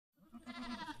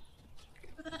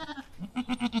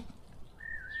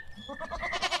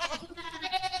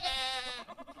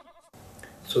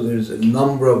So there's a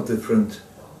number of different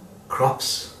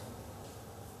crops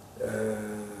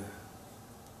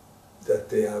that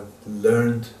they have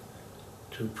learned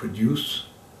to produce,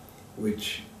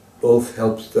 which both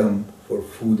helps them for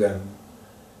food and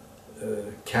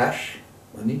cash,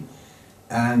 money,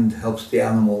 and helps the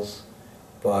animals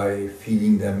by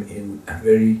feeding them in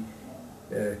very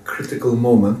critical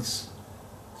moments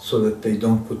so that they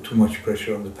don't put too much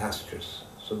pressure on the pastures.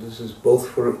 So this is both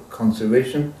for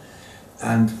conservation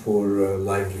and for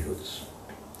livelihoods.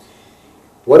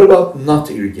 What about not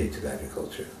irrigated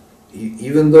agriculture?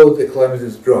 Even though the climate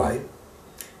is dry,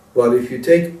 well, if you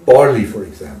take barley, for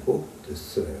example,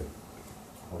 this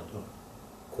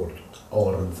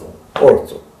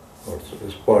orzo,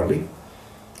 this barley,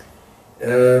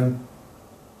 there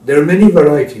are many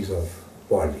varieties of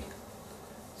barley.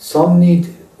 Some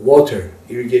need water,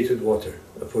 irrigated water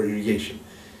for irrigation.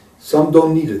 Some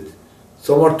don't need it.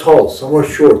 Some are tall, some are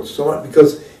short, some are,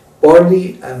 because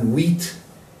barley and wheat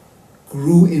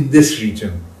grew in this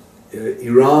region.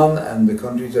 Iran and the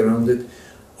countries around it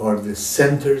are the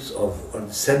center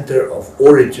of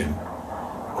origin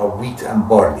of wheat and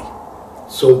barley.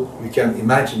 So we can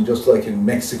imagine, just like in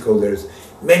Mexico, there's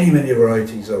many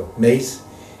varieties of maize.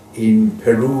 In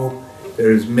Peru,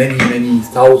 there's many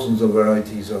thousands of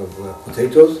varieties of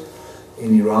potatoes.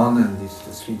 In Iran and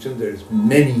this region, there's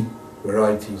many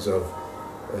varieties of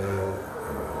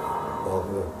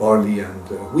barley and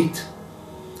wheat.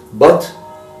 But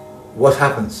what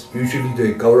happens? Usually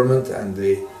the government and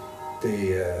the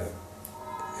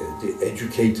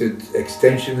educated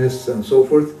extensionists and so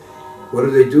forth, what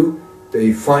do?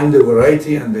 They find a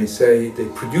variety and they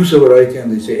produce a variety and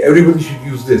they say everybody should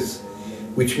use this,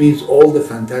 which means all the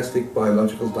fantastic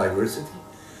biological diversity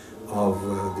of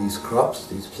these crops,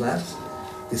 these plants,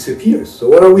 disappears. So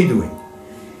what are we doing?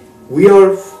 We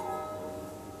are,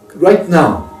 right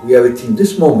now, we have a team,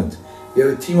 this moment, we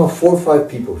have a team of 4 or 5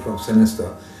 people from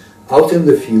Cenesta out in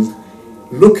the field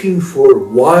looking for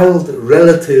wild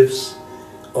relatives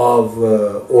of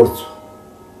orzo,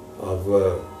 of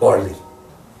barley.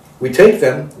 We take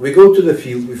them, we go to the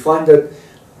field, we find that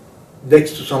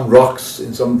next to some rocks,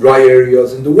 in some dry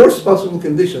areas, in the worst possible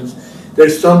conditions,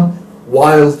 there's some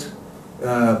wild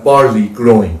barley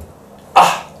growing.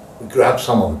 We grab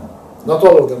some of them. Not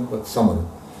all of them, but some of them.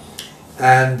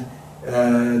 And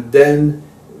then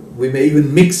we may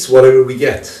even mix whatever we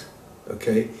get,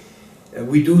 okay? And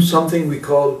we do something we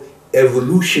call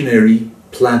evolutionary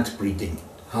plant breeding.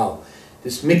 How?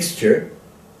 This mixture,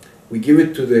 we give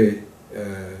it to the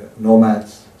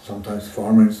nomads, sometimes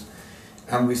farmers,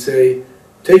 and we say,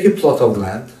 take a plot of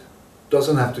land,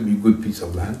 doesn't have to be a good piece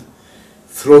of land,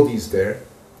 throw these there,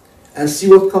 and see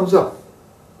what comes up.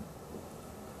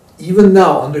 Even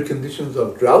now, under conditions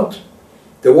of drought,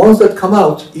 the ones that come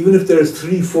out, even if there's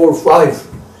 3, 4, 5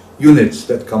 units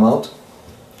that come out,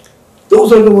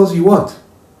 those are the ones you want,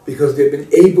 because they've been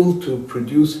able to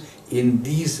produce in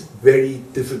these very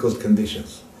difficult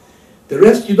conditions. The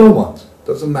rest you don't want,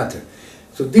 doesn't matter.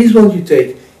 So these ones you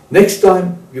take, next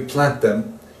time you plant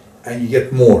them and you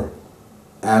get more.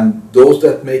 And those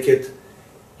that make it,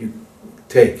 you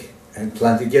take and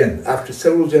plant again. After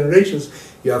several generations,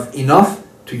 you have enough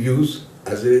to use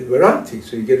as a variety.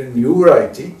 So you get a new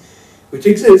variety, which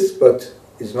exists but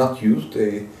is not used.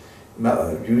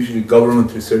 Usually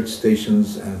government research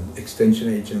stations and extension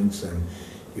agents and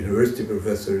university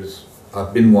professors,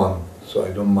 I've been one, so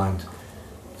I don't mind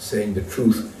saying the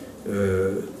truth,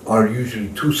 are usually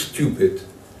too stupid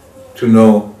to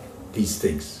know these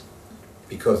things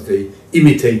because they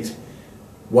imitate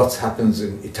what happens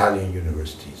in Italian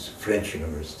universities, French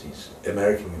universities,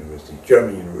 American universities,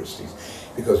 German universities,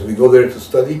 because we go there to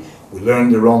study, we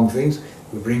learn the wrong things,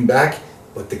 we bring back,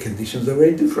 but the conditions are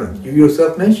very different. You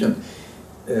yourself mentioned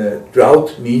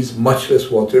drought means much less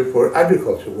water for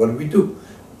agriculture. What do we do?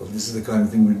 Well, this is the kind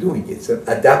of thing we're doing. It's an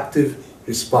adaptive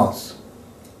response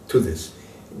to this.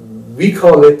 We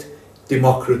call it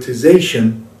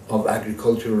democratization of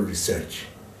agricultural research.